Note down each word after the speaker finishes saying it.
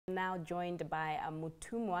Now joined by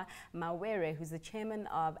Mutumwa Mawere, who's the chairman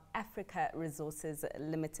of Africa Resources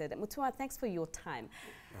Limited. Mutumwa, thanks for your time.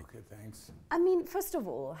 Okay, thanks. I mean, first of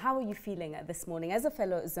all, how are you feeling this morning? As a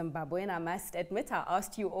fellow Zimbabwean, I must admit, I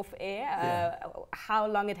asked you off air how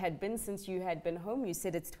long it had been since you had been home. You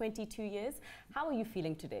said it's 22 years. How are you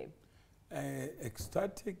feeling today?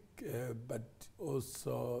 Ecstatic, but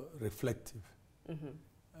also reflective,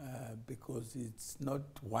 because it's not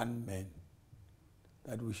one man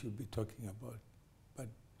that we should be talking about, but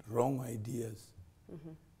wrong ideas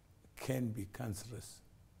can be cancerous.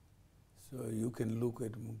 So you can look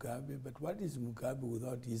at Mugabe, but what is Mugabe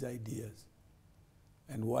without his ideas?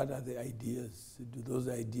 And what are the ideas? Do those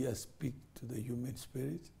ideas speak to the human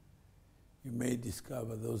spirit? You may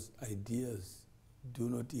discover those ideas do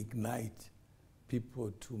not ignite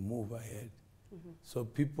people to move ahead. So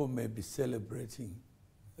people may be celebrating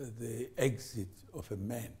the exit of a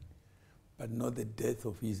man, but not the death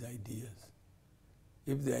of his ideas.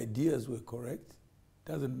 If the ideas were correct,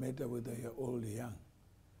 doesn't matter whether you're old or young.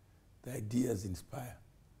 The ideas inspire.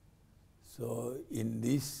 So in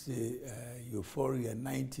this euphoria,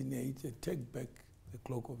 1980, take back the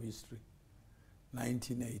clock of history,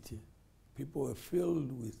 1980. People were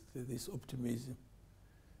filled with this optimism,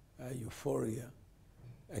 euphoria,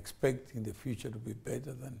 expecting the future to be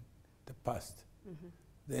better than the past.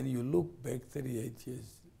 Then you look back 38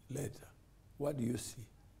 years later, what do you see?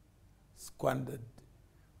 Squandered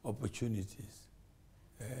opportunities,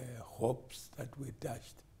 hopes that were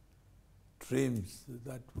dashed, dreams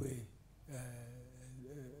that were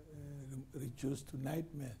reduced to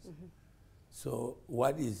nightmares. So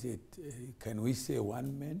what is it? Can we say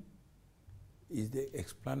one man is the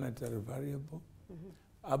explanatory variable?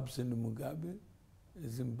 Absent Mugabe,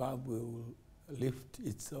 Zimbabwe will lift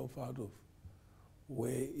itself out of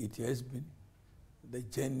where it has been. The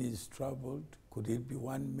journey is traveled. Could it be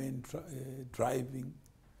one man driving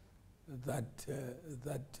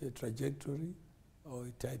that trajectory, or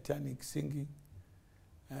a Titanic sinking,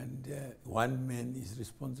 and one man is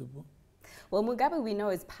responsible? Well, Mugabe, we know,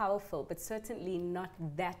 is powerful, but certainly not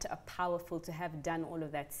that powerful to have done all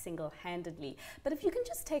of that single-handedly. But if you can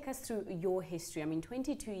just take us through your history. I mean,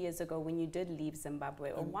 22 years ago when you did leave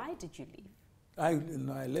Zimbabwe, or why did you leave? I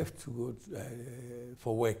left to go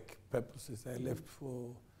for work purposes. I left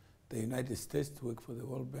for the United States to work for the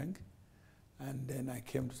World Bank, and then I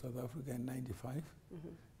came to South Africa in '95,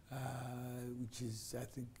 which is, I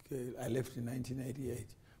think, I left in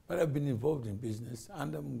 1988. But I've been involved in business.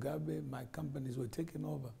 Under Mugabe, my companies were taken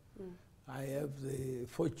over. I have the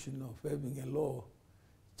fortune of having a law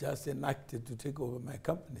just enacted to take over my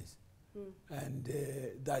companies. And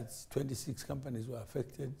that's 26 companies were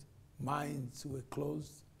affected. Mines were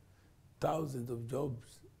closed, thousands of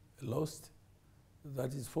jobs lost.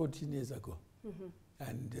 That is 14 years ago.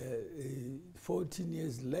 And 14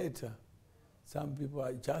 years later, some people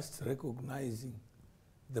are just recognizing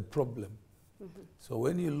the problem. So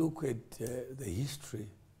when you look at the history,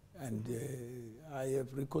 and I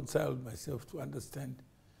have reconciled myself to understand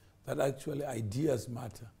that actually ideas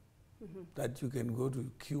matter, that you can go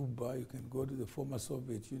to Cuba, you can go to the former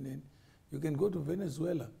Soviet Union, you can go to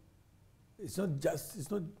Venezuela. It's not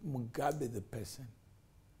Mugabe the person.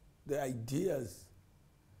 The ideas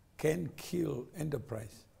can kill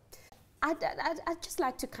enterprise. I'd just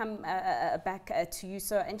like to come back to you,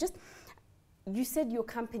 sir, and just, you said your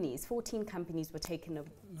companies, 14 companies were taken over.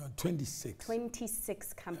 No, 26.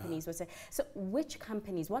 26 companies were taken. So which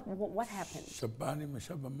companies, what happened? Shabani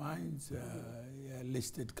Mashaba Mines,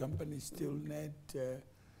 listed companies, Stillnet,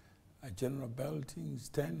 General Belting,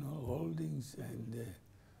 Stanwell Holdings, and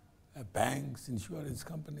banks, insurance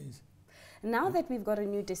companies. Now that we've got a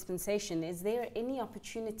new dispensation, is there any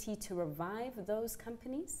opportunity to revive those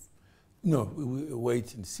companies? No, we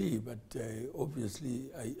wait and see, but obviously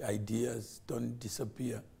ideas don't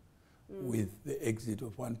disappear with the exit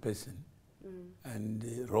of one person. And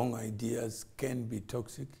wrong ideas can be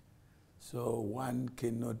toxic, so one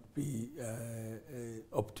cannot be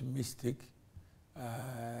optimistic,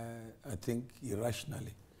 I think,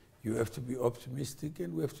 irrationally. You have to be optimistic,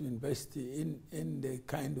 and we have to invest in the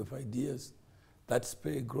kind of ideas that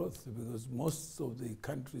spur growth, because most of the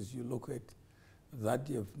countries you look at that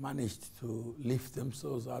have managed to lift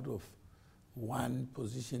themselves out of one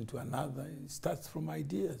position to another, it starts from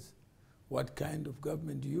ideas. What kind of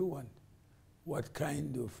government do you want? What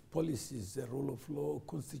kind of policies, the rule of law,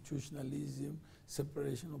 constitutionalism,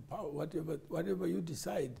 separation of power, whatever you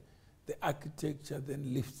decide, the architecture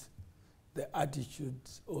then lifts. The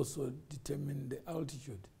attitudes also determine the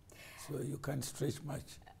altitude. So you can't stretch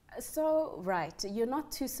much. So, right, you're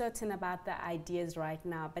not too certain about the ideas right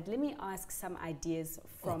now, but let me ask some ideas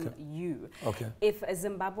from you. Okay. If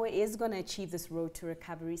Zimbabwe is going to achieve this road to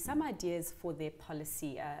recovery, some ideas for their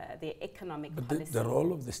policy, their economic policy. The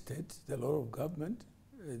role of the state, the role of government,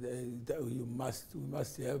 we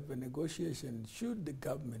must have a negotiation. Should the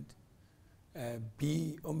government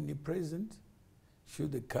be omnipresent?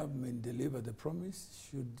 Should the government deliver the promise?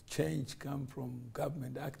 Should change come from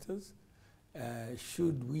government actors?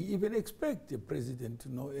 Should we even expect the president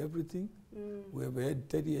to know everything? We have had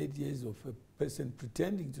 38 years of a person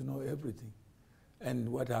pretending to know everything. And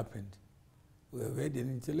what happened? We have had an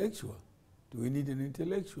intellectual. Do we need an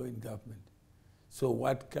intellectual in government? So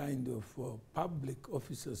what kind of public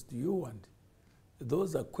officers do you want?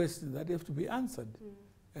 Those are questions that have to be answered.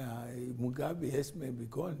 Mugabe has maybe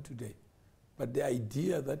gone today, but the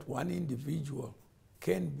idea that one individual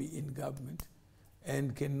can be in government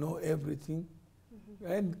and can know everything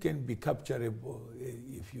and can be capturable,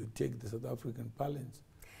 if you take the South African parlance,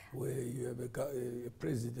 where you have a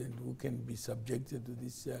president who can be subjected to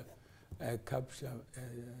this capture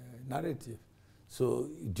narrative. So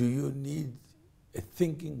do you need a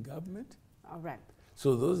thinking government? All right.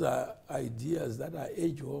 So those are ideas that are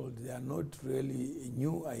age-old. They are not really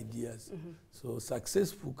new ideas. So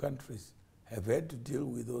successful countries have had to deal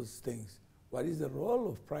with those things. What is the role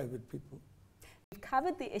of private people? We've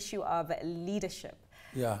covered the issue of leadership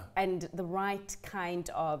and the right kind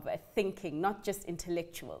of thinking, not just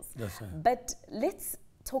intellectuals. That's right. But let's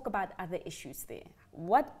talk about other issues there.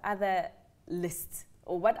 What other lists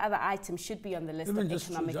or what other items should be on the list Even of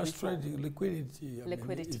economic reform? just trading liquidity.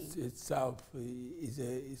 Liquidity. I mean, itself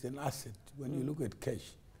is an asset. When you look at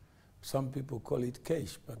cash, some people call it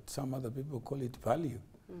cash, but some other people call it value,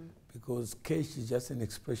 because cash is just an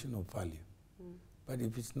expression of value. But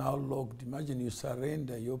if it's now locked, imagine you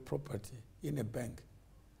surrender your property in a bank,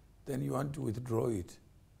 then you want to withdraw it,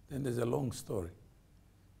 then there's a long story.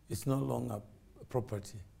 It's no longer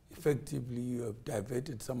property. Effectively, you have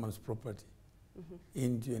diverted someone's property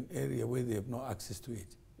into an area where they have no access to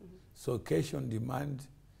it. So cash on demand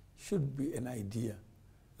should be an idea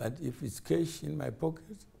that if it's cash in my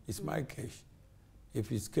pocket, it's my cash. If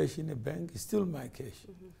it's cash in a bank, it's still my cash.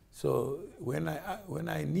 So when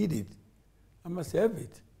I need it, I must have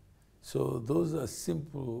it. So those are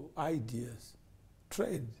simple ideas.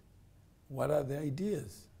 Trade, what are the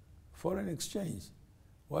ideas? Foreign exchange,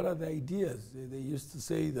 what are the ideas? They used to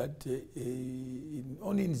say that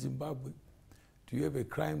only in Zimbabwe do you have a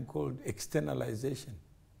crime called externalization.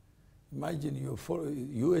 Imagine your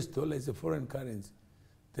US dollar is a foreign currency.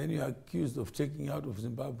 Then you are accused of taking out of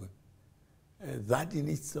Zimbabwe. That in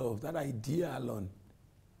itself, that idea alone,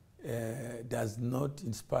 does not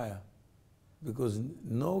inspire, because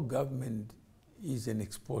no government is an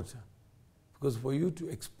exporter. Because for you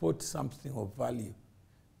to export something of value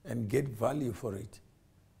and get value for it,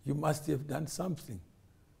 you must have done something,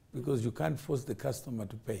 because you can't force the customer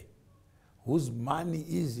to pay. Whose money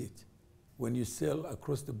is it when you sell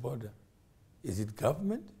across the border? Is it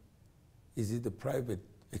government? Is it the private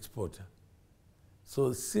exporter?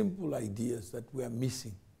 So simple ideas that we are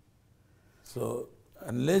missing. So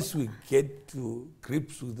unless we get to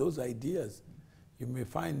grips with those ideas, you may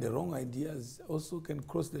find the wrong ideas also can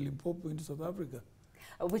cross the Limpopo into South Africa.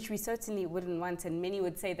 Which we certainly wouldn't want, and many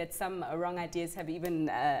would say that some wrong ideas have even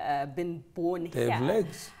been born here. They have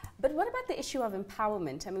legs. But what about the issue of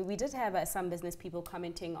empowerment? I mean, we did have some business people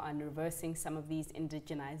commenting on reversing some of these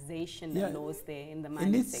indigenization laws there in the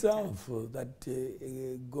mining sector. In itself,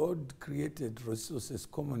 that God created resources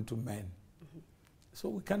common to man. So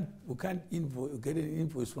we can't get an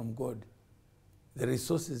invoice from God. The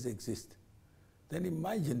resources exist. Then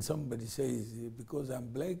imagine somebody says, because I'm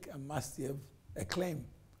black, I must have a claim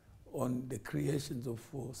on the creations of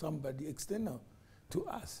somebody external to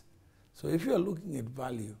us. So if you are looking at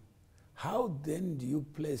value, how then do you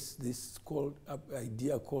place this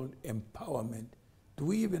idea called empowerment? Do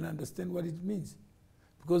we even understand what it means?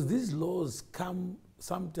 Because these laws come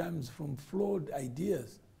sometimes from flawed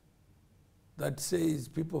ideas that says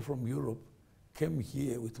people from Europe came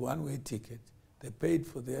here with one-way ticket, they paid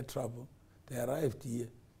for their travel, they arrived here,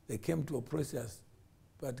 they came to oppress us,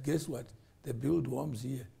 but guess what? They built homes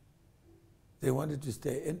here. They wanted to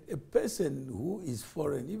stay. And a person who is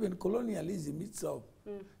foreign, even colonialism itself,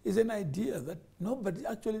 is an idea that nobody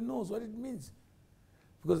actually knows what it means.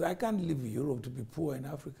 Because I can't live in Europe to be poor in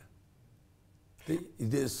Africa.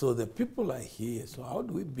 So the people are here. So how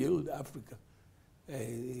do we build Africa?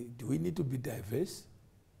 Do we need to be diverse?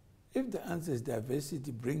 If the answer is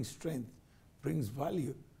diversity brings strength, brings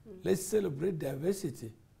value, let's celebrate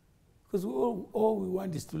diversity. Because all we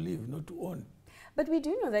want is to live, not to own. But we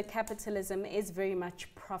do know that capitalism is very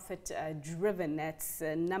much profit-driven. That's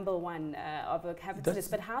number one of a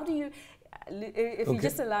capitalist. But how do you, if you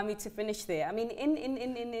just allow me to finish there, I mean,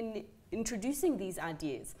 in introducing these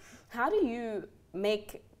ideas, how do you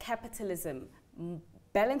make capitalism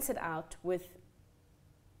balance it out with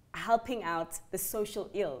helping out the social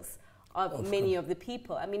ills of many of the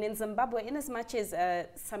people? I mean, in Zimbabwe, in as much as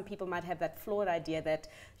some people might have that flawed idea that,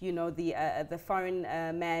 you know, the foreign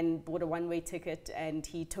man bought a one-way ticket and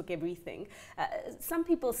he took everything, some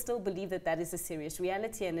people still believe that that is a serious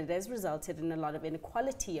reality, and it has resulted in a lot of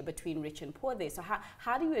inequality between rich and poor there. So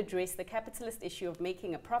how do you address the capitalist issue of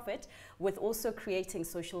making a profit with also creating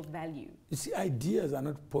social value? You see, ideas are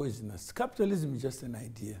not poisonous. Capitalism is just an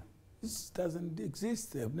idea. This doesn't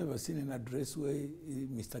exist. I've never seen an address where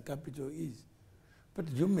Mr. Capital is. But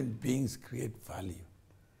human beings create value.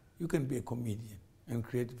 You can be a comedian and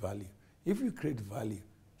create value. If you create value,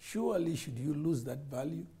 surely should you lose that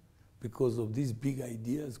value because of these big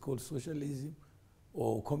ideas called socialism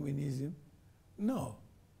or communism? No.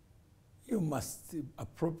 You must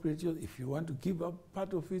appropriate it. If you want to give up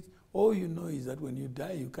part of it, all you know is that when you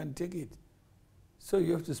die, you can't take it. So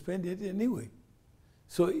you have to spend it anyway.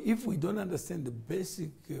 So if we don't understand the basic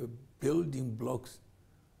building blocks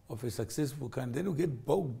of a successful country, then we get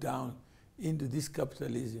bogged down into this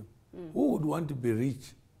capitalism. Who would want to be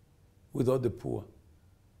rich without the poor?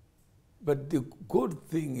 But the good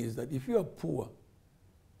thing is that if you are poor,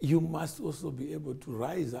 you must also be able to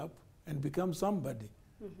rise up and become somebody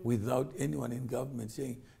without anyone in government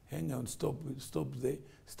saying, hang on, stop there,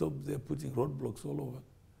 putting roadblocks all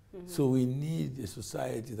over. So we need a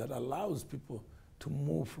society that allows people to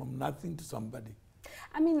move from nothing to somebody.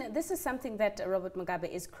 I mean, this is something that Robert Mugabe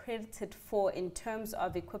is credited for in terms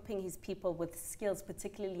of equipping his people with skills,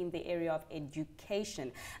 particularly in the area of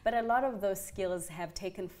education. But a lot of those skills have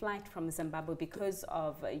taken flight from Zimbabwe because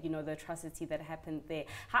of, you know, the atrocity that happened there.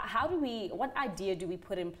 How do we, what idea do we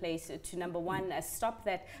put in place to, number one, stop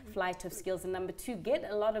that flight of skills, and number two, get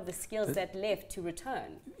a lot of the skills that left to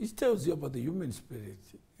return? It tells you about the human spirit.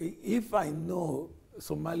 If I know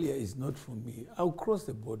Somalia is not for me, I'll cross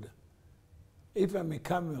the border. If I'm a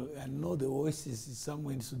camel and know the oasis is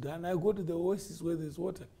somewhere in Sudan, I'll go to the oasis where there's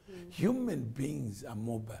water. Human beings are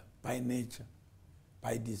mobile by nature,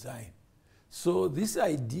 by design. So this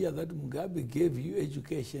idea that Mugabe gave you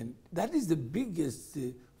education, that is the biggest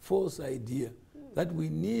false idea that we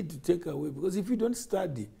need to take away. Because if you don't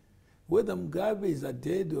study, whether Mugabe is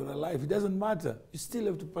dead or alive, it doesn't matter. You still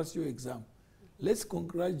have to pass your exam. Let's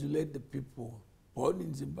congratulate the people born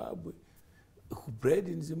in Zimbabwe, who bred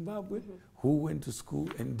in Zimbabwe, who went to school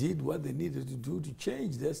and did what they needed to do to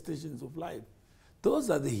change their stations of life. Those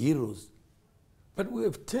are the heroes. But we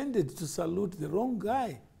have tended to salute the wrong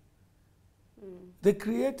guy. The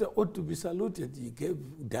creator ought to be saluted. He gave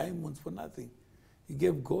diamonds for nothing. He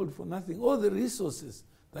gave gold for nothing. All the resources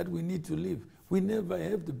that we need to live, we never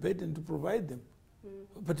have the burden to provide them.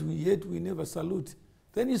 But yet we never salute.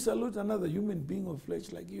 Then you salute another human being of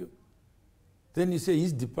flesh like you. Then you say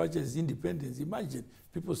his departure is independence. Imagine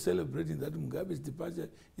people celebrating that Mugabe's departure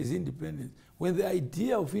is independence, when the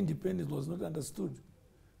idea of independence was not understood.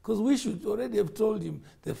 Because we should already have told him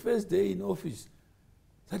the first day in office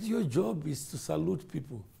that your job is to salute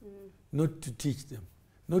people, not to teach them,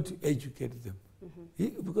 not to educate them.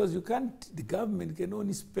 Because you can't, the government can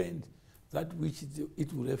only spend that which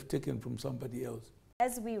it would have taken from somebody else.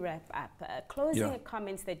 As we wrap up, closing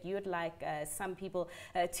comments that you would like some people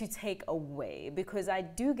to take away, because I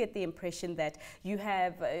do get the impression that you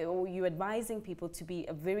have, or you're advising people to be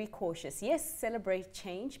very cautious. Yes, celebrate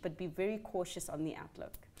change, but be very cautious on the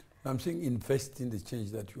outlook. I'm saying invest in the change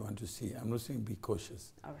that you want to see. I'm not saying be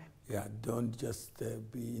cautious. All right. Yeah, don't just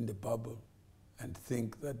be in the bubble and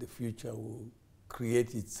think that the future will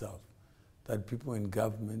create itself. That people in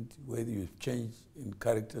government, whether you've changed in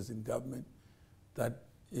characters in government,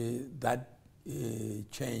 that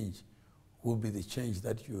change will be the change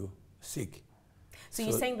that you seek. So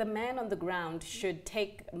you're saying the man on the ground should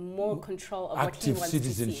take more control of what he wants to see.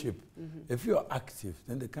 Active citizenship. If you're active,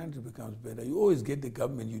 then the country becomes better. You always get the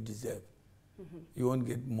government you deserve. You won't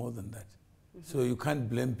get more than that. So you can't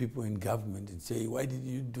blame people in government and say, why did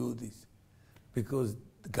you do this? Because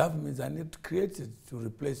the governments are not created to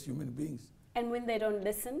replace human beings. And when they don't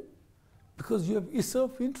listen? Because you have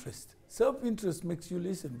self-interest. Self-interest makes you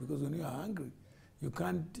listen, because when you are hungry, you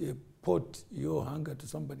can't put your hunger to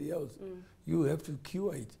somebody else. You have to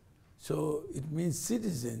cure it. So it means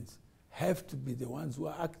citizens have to be the ones who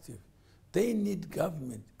are active. They need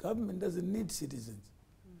government. Government doesn't need citizens.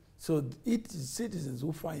 So it is citizens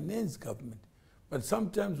who finance government. But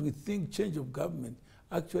sometimes we think change of government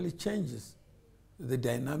actually changes the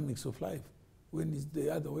dynamics of life when it's the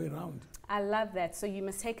other way around. I love that. So you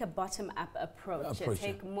must take a bottom-up approach.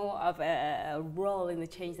 Take Yeah. more of a role in the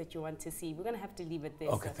change that you want to see. We're going to have to leave it there.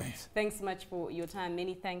 Okay, So thanks. thanks so much for your time.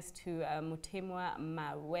 Many thanks to Mutumwa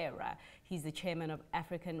Mawere. He's the chairman of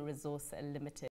African Resource Limited.